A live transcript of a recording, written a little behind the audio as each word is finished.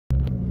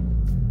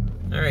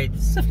Alright,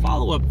 this is a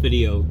follow-up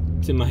video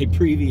to my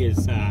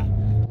previous, you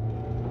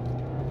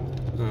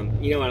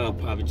know what, I'll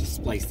probably just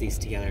splice these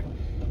together.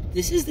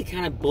 This is the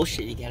kind of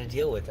bullshit you gotta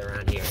deal with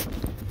around here.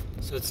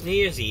 So it's New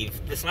Year's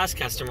Eve. This last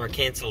customer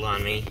canceled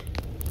on me.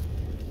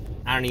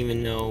 I don't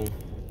even know.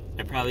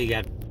 I probably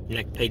got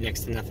paid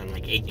next to nothing,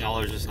 like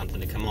 $8 or something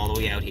to come all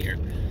the way out here.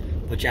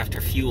 Which after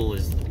fuel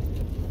is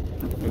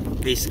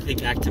basically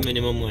back to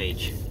minimum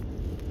wage.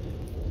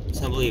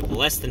 It's unbelievable,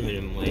 less than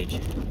minimum wage.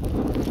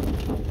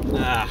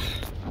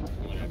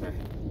 Whatever.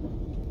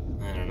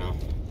 I don't know.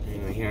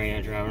 Anyway, here I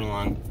am driving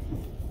along.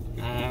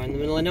 In the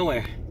middle of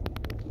nowhere.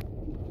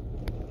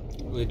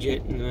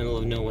 Legit in the middle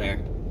of nowhere.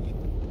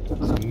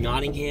 So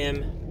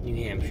Nottingham, New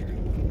Hampshire.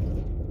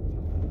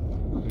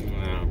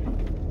 Wow.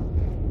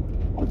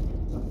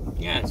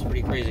 Yeah, it's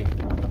pretty crazy.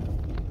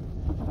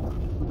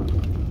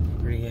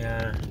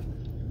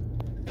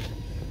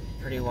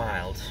 Pretty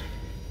wild.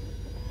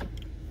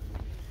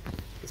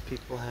 These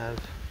people have...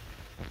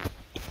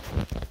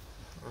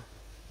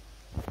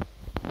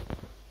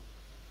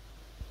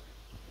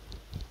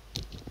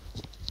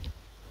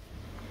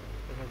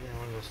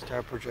 one of those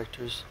star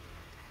projectors.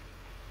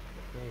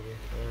 Maybe.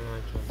 I don't know,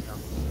 I can't tell.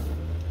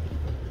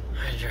 I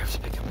have to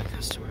pick up my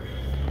customer.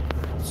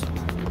 So,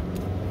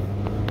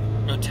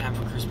 no time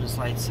for Christmas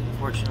lights,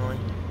 unfortunately.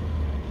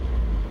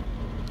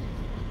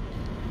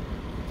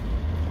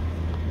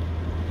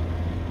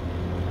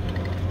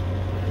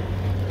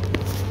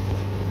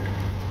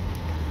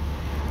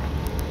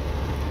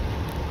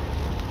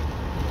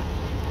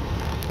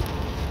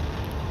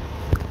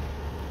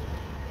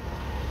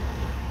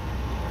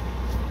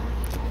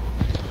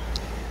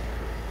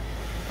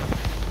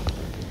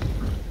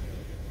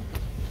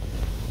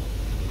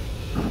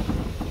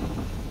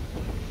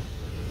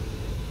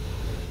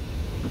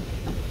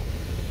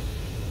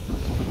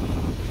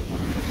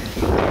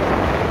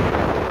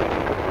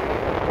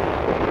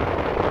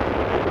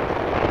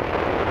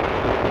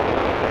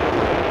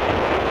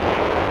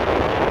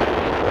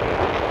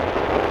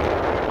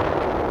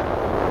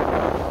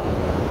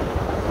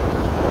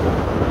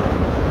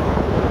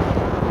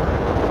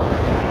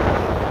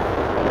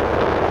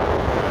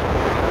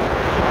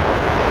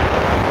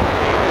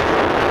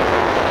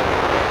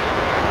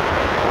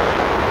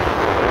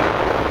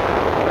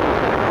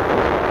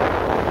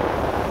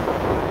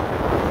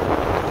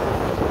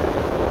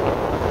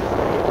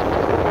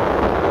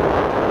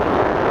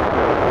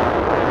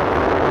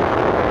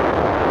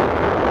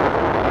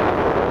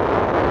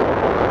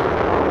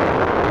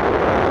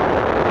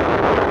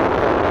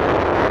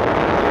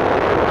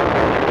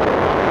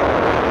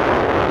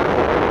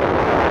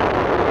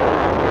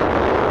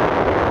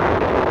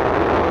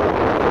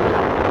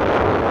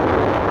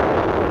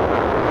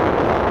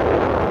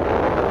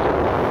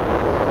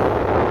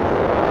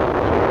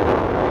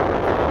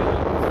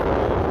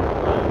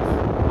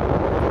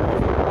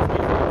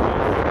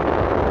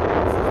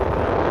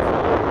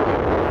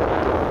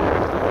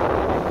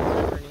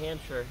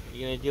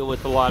 You're going to deal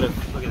with a lot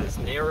of, look at this,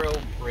 narrow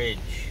bridge.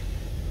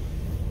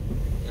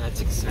 That's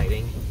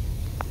exciting.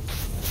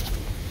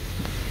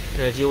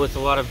 Going to deal with a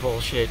lot of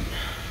bullshit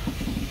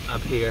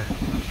up here.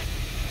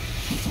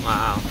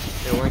 Wow,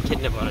 they weren't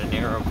kidding about a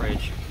narrow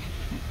bridge.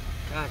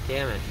 God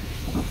damn it.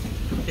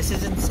 This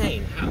is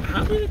insane.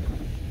 How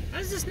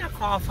does this not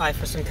qualify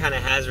for some kind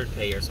of hazard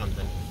pay or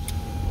something?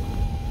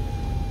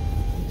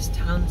 This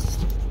town's...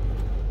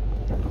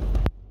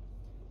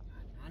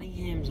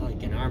 Nottingham's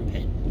like an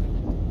armpit.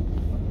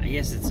 I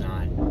guess it's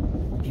not.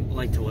 People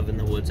like to live in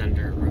the woods on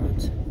dirt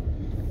roads.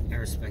 I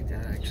respect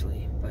that,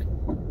 actually, but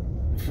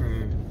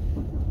from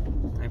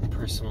my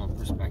personal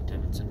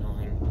perspective, it's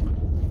annoying.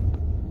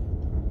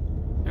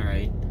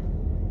 Alright.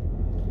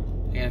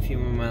 I got a few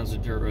more miles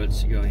of dirt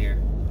roads to go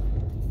here.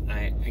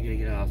 I gotta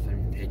get off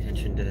and pay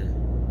attention to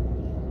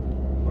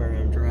where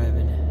I'm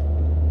driving.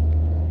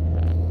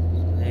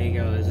 So there you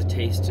go, there's a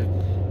taste of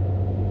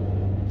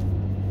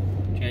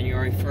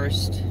January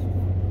 1st.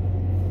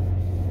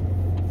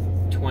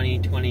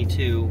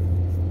 2022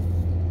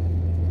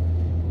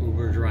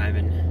 Uber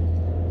driving.